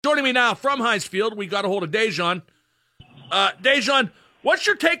joining me now from Heinz Field, we got a hold of Dejan. Dejan, what's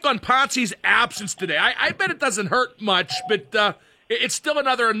your take on Ponce's absence today? I bet it doesn't hurt much, but it's still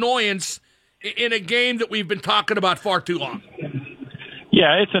another annoyance in a game that we've been talking about far too long.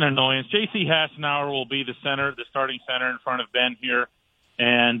 Yeah, it's an annoyance. J.C. Hassenauer will be the starting center in front of Ben here.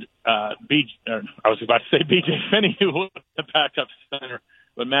 And I was about to say B.J. Finney, who was the backup center,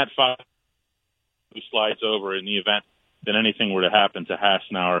 but Matt Fox, who slides over in the event that anything were to happen to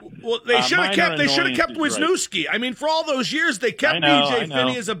Hassenauer. Well, they should have kept Wisniewski. Right. I mean, for all those years, they kept B.J.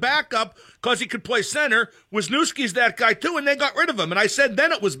 Finney as a backup because he could play center. Wisniewski's that guy, too, and they got rid of him. And I said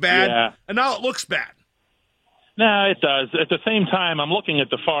then it was bad, and now it looks bad. No, it does. At the same time, I'm looking at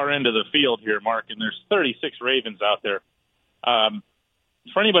the far end of the field here, Mark, and there's 36 Ravens out there.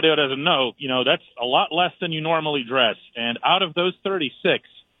 For anybody who doesn't know, that's a lot less than you normally dress. And out of those 36,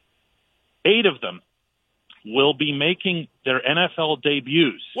 8 of them will be making their NFL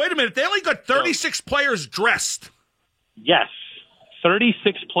debuts. Wait a minute. They only got 36 players dressed. Yes.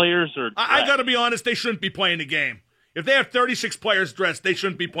 36 players are dressed. I got to be honest, they shouldn't be playing the game. If they have 36 players dressed, they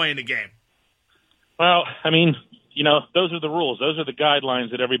shouldn't be playing the game. Well, I mean, those are the rules. Those are the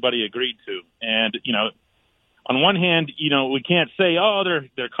guidelines that everybody agreed to. And, on one hand, we can't say,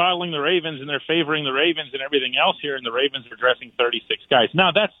 they're coddling the Ravens and they're favoring the Ravens and everything else here, and the Ravens are dressing 36 guys.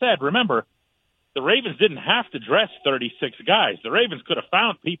 Now, that said, remember, the Ravens didn't have to dress 36 guys. The Ravens could have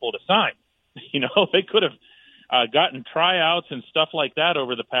found people to sign. They could have gotten tryouts and stuff like that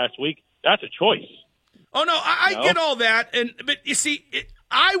over the past week. That's a choice. Oh, no, I get all that. But you see,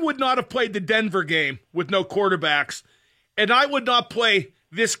 I would not have played the Denver game with no quarterbacks, and I would not play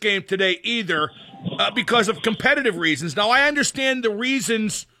this game today either. Because of competitive reasons. Now, I understand the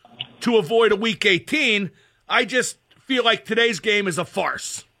reasons to avoid a Week 18. I just feel like today's game is a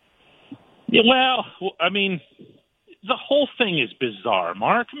farce. Yeah, well, I mean, the whole thing is bizarre,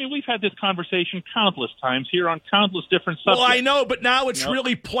 Mark. I mean, we've had this conversation countless times here on countless different subjects. Well, I know, but now it's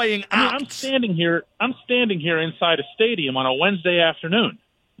really playing out. I'm standing here inside a stadium on a Wednesday afternoon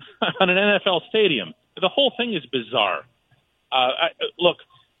on an NFL stadium. The whole thing is bizarre. Look,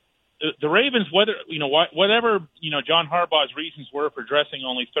 the Ravens, whatever John Harbaugh's reasons were for dressing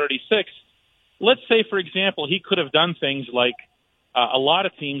only 36, let's say, for example, he could have done things like a lot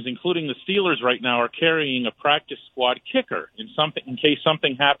of teams, including the Steelers right now, are carrying a practice squad kicker in case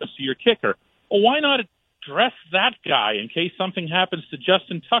something happens to your kicker. Well, why not dress that guy in case something happens to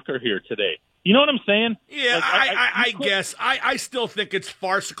Justin Tucker here today? You know what I'm saying? Yeah, I guess. I still think it's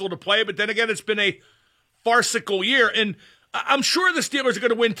farcical to play, but then again, it's been a farcical year, and I'm sure the Steelers are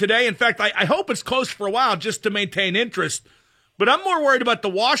going to win today. In fact, I hope it's close for a while just to maintain interest. But I'm more worried about the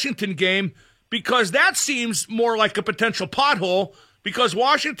Washington game because that seems more like a potential pothole because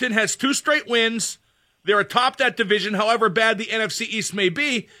Washington has 2 straight wins. They're atop that division, however bad the NFC East may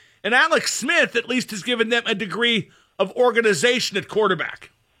be. And Alex Smith at least has given them a degree of organization at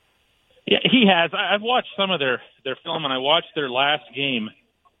quarterback. Yeah, he has. I've watched some of their film, and I watched their last game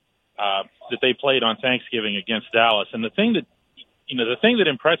that they played on Thanksgiving against Dallas. And the thing that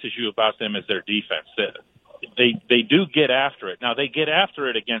impresses you about them is their defense. They do get after it. Now, they get after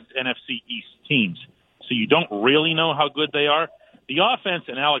it against NFC East teams, so you don't really know how good they are. The offense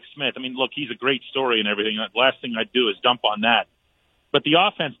and Alex Smith, I mean, look, he's a great story and everything. The last thing I'd do is dump on that. But the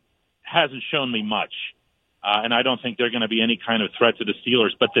offense hasn't shown me much, and I don't think they're going to be any kind of threat to the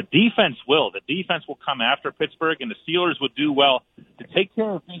Steelers. But the defense will. The defense will come after Pittsburgh, and the Steelers would do well to take care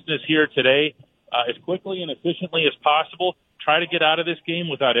of business here today as quickly and efficiently as possible, try to get out of this game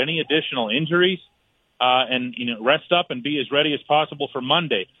without any additional injuries, and rest up and be as ready as possible for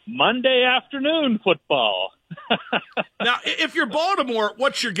Monday afternoon football. Now, if you're Baltimore,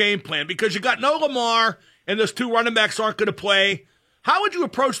 what's your game plan? Because you got no Lamar, and those 2 running backs aren't going to play. How would you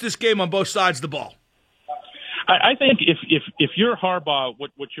approach this game on both sides of the ball? I think if you're Harbaugh,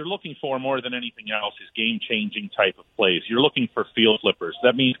 what you're looking for more than anything else is game-changing type of plays. You're looking for field flippers.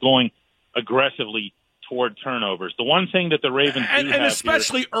 That means going aggressively toward turnovers. The one thing that the Ravens do and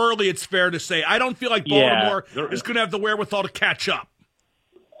especially early, it's fair to say. I don't feel like Baltimore is going to have the wherewithal to catch up.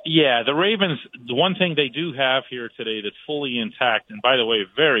 Yeah, the Ravens, the one thing they do have here today that's fully intact, and by the way,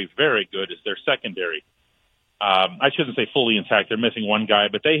 very, very good, is their secondary. I shouldn't say fully intact. They're missing one guy,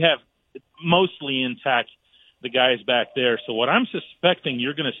 but they have mostly intact the guys back there. So what I'm suspecting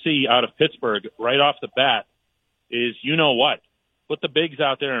you're going to see out of Pittsburgh right off the bat is, what? Put the bigs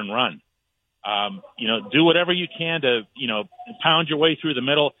out there and run. Do whatever you can to, pound your way through the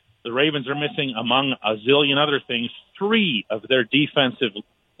middle. The Ravens are missing, among a zillion other things, 3 of their defensive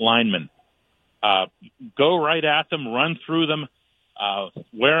linemen. Go right at them, run through them,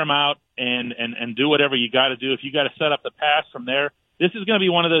 wear them out, and do whatever you got to do. If you got to set up the pass from there, this is going to be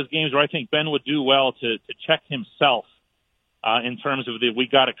one of those games where I think Ben would do well to check himself in terms of we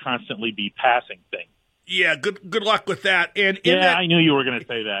got to constantly be passing thing. Yeah, good luck with that. And I knew you were going to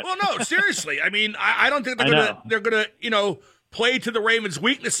say that. Well, no, seriously. I mean, I don't think they're going to play to the Ravens'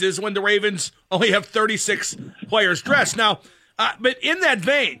 weaknesses when the Ravens only have 36 players dressed. Now, but in that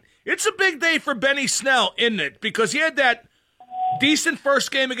vein, it's a big day for Benny Snell, isn't it? Because he had that decent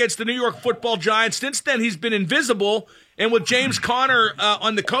first game against the New York Football Giants. Since then, he's been invisible. And with James Conner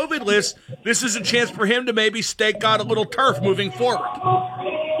on the COVID list, this is a chance for him to maybe stake out a little turf moving forward.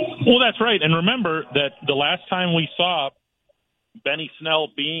 Well, that's right. And remember that the last time we saw Benny Snell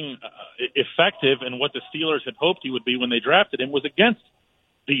being effective and what the Steelers had hoped he would be when they drafted him was against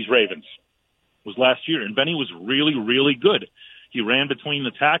these Ravens. It was last year, and Benny was really, really good. He ran between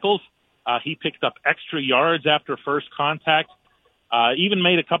the tackles. He picked up extra yards after first contact, even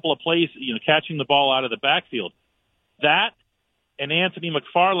made a couple of plays, catching the ball out of the backfield. That and Anthony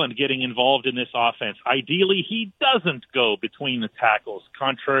McFarland getting involved in this offense. Ideally, he doesn't go between the tackles,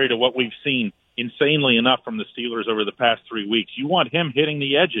 contrary to what we've seen insanely enough from the Steelers over the past 3 weeks. You want him hitting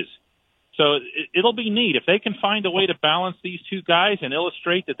the edges. So it'll be neat. If they can find a way to balance these two guys and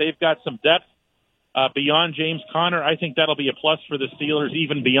illustrate that they've got some depth beyond James Conner, I think that'll be a plus for the Steelers,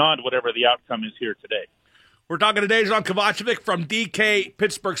 even beyond whatever the outcome is here today. We're talking to Dejan Kovacevic from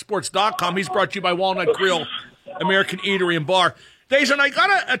DKPittsburghSports.com. He's brought to you by Walnut Grill, American Eatery and Bar. Dejan, I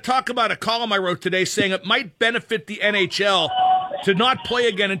got to talk about a column I wrote today saying it might benefit the NHL to not play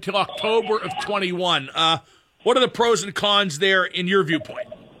again until October of 21. What are the pros and cons there in your viewpoint?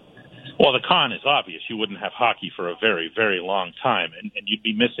 Well, the con is obvious. You wouldn't have hockey for a very, very long time, and you'd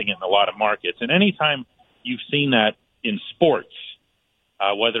be missing it in a lot of markets. And anytime you've seen that in sports,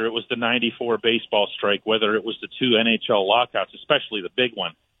 whether it was the 94 baseball strike, whether it was the 2 NHL lockouts, especially the big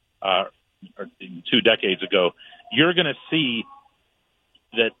one 2 decades ago, you're going to see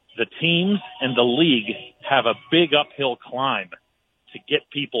that the teams and the league have a big uphill climb to get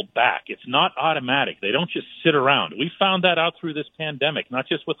people back. It's not automatic. They don't just sit around. We found that out through this pandemic, not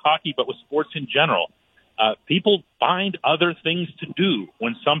just with hockey, but with sports in general. People find other things to do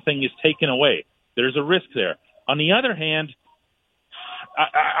when something is taken away. There's a risk there. On the other hand,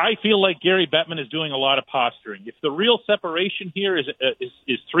 I feel like Gary Bettman is doing a lot of posturing. If the real separation here is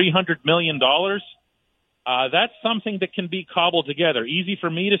 $300 million, that's something that can be cobbled together. Easy for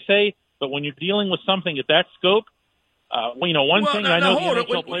me to say, but when you're dealing with something at that scope, one thing I know the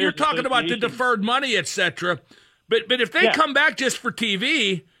NHL Players you're talking about the deferred money, etc. But if they come back just for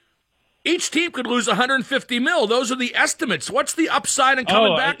TV, each team could lose $150 million. Those are the estimates. What's the upside in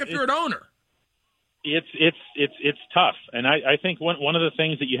coming back if you're an owner? It's tough, and I think one of the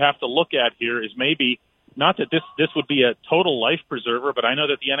things that you have to look at here is maybe not that this would be a total life preserver, but I know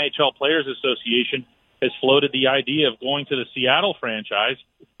that the NHL Players Association has floated the idea of going to the Seattle franchise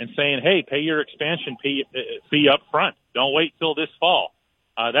and saying, hey, pay your expansion fee up front. Don't wait till this fall.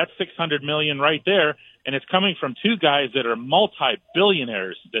 That's $600 million right there, and it's coming from two guys that are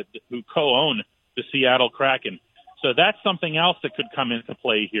multi-billionaires who co-own the Seattle Kraken. So that's something else that could come into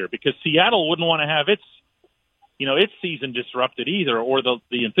play here, because Seattle wouldn't want to have its season disrupted either, or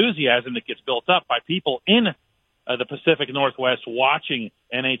the enthusiasm that gets built up by people in the Pacific Northwest watching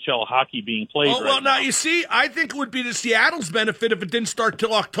NHL hockey being played. Oh, well, now you see, I think it would be to Seattle's benefit if it didn't start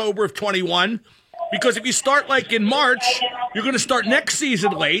till October of 21, because if you start like in March, you're going to start next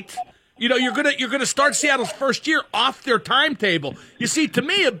season late. You're going to start Seattle's first year off their timetable. You see, to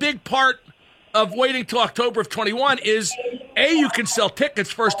me, a big part of waiting till October of 21 is, A, you can sell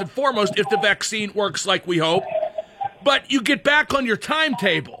tickets first and foremost if the vaccine works like we hope, but you get back on your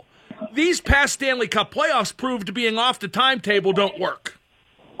timetable. These past Stanley Cup playoffs proved being off the timetable don't work.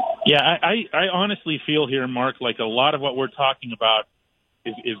 Yeah, I honestly feel here, Mark, like a lot of what we're talking about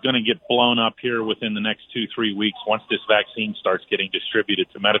is going to get blown up here within the next 2-3 weeks once this vaccine starts getting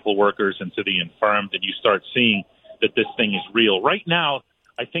distributed to medical workers and to the infirmed, and you start seeing that this thing is real. Right now,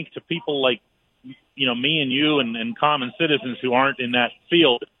 I think to people like me and you and common citizens who aren't in that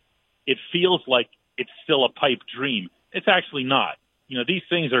field, it feels like it's still a pipe dream. It's actually not. These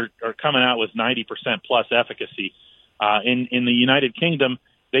things are coming out with 90% plus efficacy. In the United Kingdom,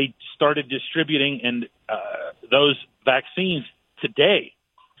 they started distributing those vaccines today.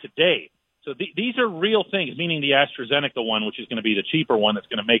 So these are real things, meaning the AstraZeneca one, which is going to be the cheaper one that's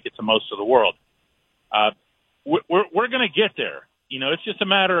going to make it to most of the world. We're going to get there. It's just a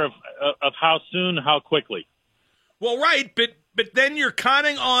matter of how soon, how quickly. Well, right, but then you're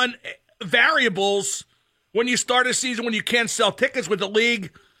counting on variables when you start a season when you can't sell tickets with a league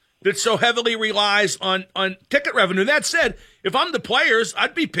that so heavily relies on ticket revenue. That said, if I'm the players,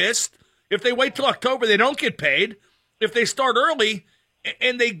 I'd be pissed. If they wait till October, they don't get paid. If they start early,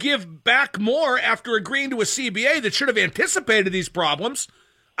 and they give back more after agreeing to a CBA that should have anticipated these problems.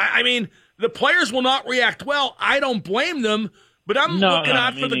 I mean, the players will not react well. I don't blame them, but I'm looking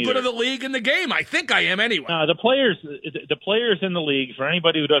out for the good of the league and the game. I think I am anyway. The players in the league, for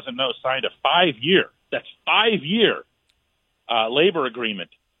anybody who doesn't know, signed a 5-year. That's 5-year labor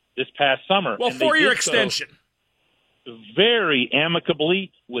agreement this past summer. Well, 4-year extension. So very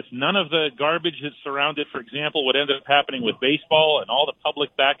amicably, with none of the garbage that surrounded, for example, what ended up happening with baseball and all the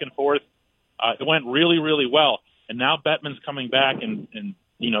public back and forth. It went really, really well. And now Bettman's coming back and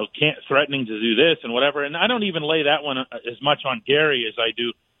threatening to do this and whatever. And I don't even lay that one as much on Gary as I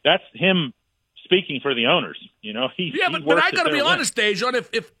do. That's him speaking for the owners. But I got to be honest, Dejan.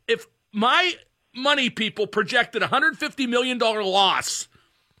 If my money people projected $150 million loss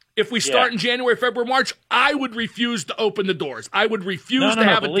if we start in January, February, March, I would refuse to open the doors. I would refuse to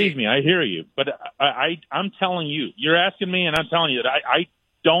have a believe me, I hear you. But I'm telling you, you're asking me, and I'm telling you that I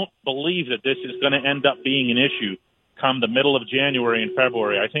don't believe that this is going to end up being an issue come the middle of January and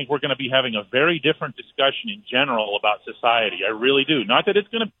February. I think we're going to be having a very different discussion in general about society. I really do. Not that it's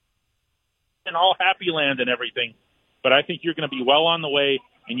going to be in all happy land and everything, but I think you're going to be well on the way,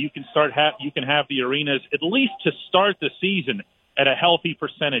 and you can have the arenas at least to start the season at a healthy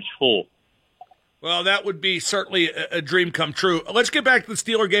percentage full. Well, that would be certainly a dream come true. Let's get back to the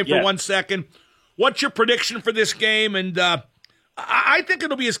Steeler game for 1 second. What's your prediction for this game? And I think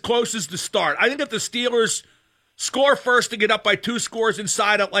it'll be as close as the start. I think if the Steelers score first to get up by 2 scores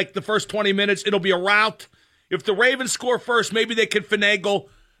inside of like the first 20 minutes, it'll be a rout. If the Ravens score first, maybe they can finagle.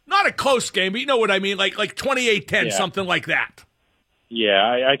 Not a close game, but you know what I mean, like 28-10, something like that. Yeah,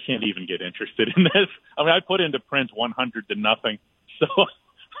 I can't even get interested in this. I mean, I put into print 100-0, so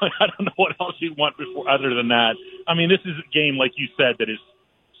I don't know what else you want other than that. I mean, this is a game, like you said, that is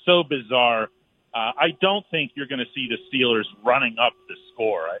so bizarre. I don't think you're going to see the Steelers running up the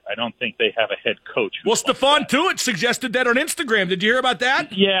score. I don't think they have a head coach. Well, Stephon Tuitt suggested that on Instagram. Did you hear about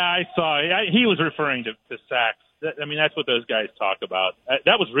that? Yeah, I saw it. He was referring to sacks. I mean, that's what those guys talk about.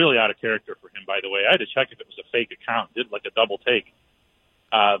 That was really out of character for him, by the way. I had to check if it was a fake account. Did like a double take.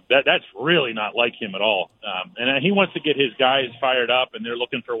 That's really not like him at all. And he wants to get his guys fired up, and they're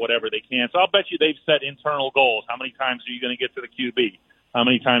looking for whatever they can. So I'll bet you they've set internal goals. How many times are you going to get to the QB? How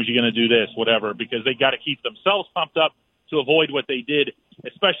many times are you going to do this, whatever, because they got to keep themselves pumped up to avoid what they did,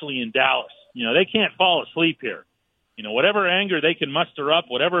 especially in Dallas. They can't fall asleep here. Whatever anger they can muster up,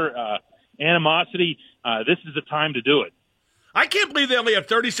 whatever animosity, this is the time to do it. I can't believe they only have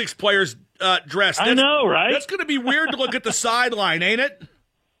 36 players dressed. I know, right? That's going to be weird to look at the sideline, ain't it?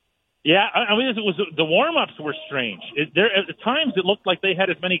 Yeah, I mean, the warm-ups were strange. At times, it looked like they had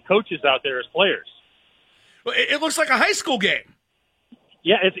as many coaches out there as players. Well, it looks like a high school game.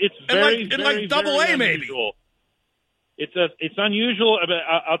 Yeah, it's very, like double A maybe. It's unusual. But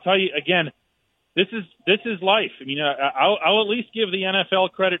I'll tell you again, this is life. I mean, I'll at least give the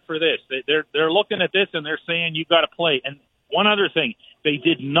NFL credit for this. They're looking at this and they're saying you got to play. And one other thing, they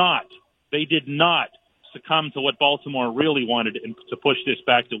did not succumb to what Baltimore really wanted to push this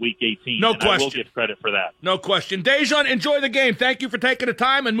back to Week 18. No question. I will give credit for that. No question. Dejan, enjoy the game. Thank you for taking the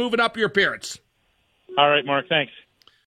time and moving up your appearance. All right, Mark. Thanks.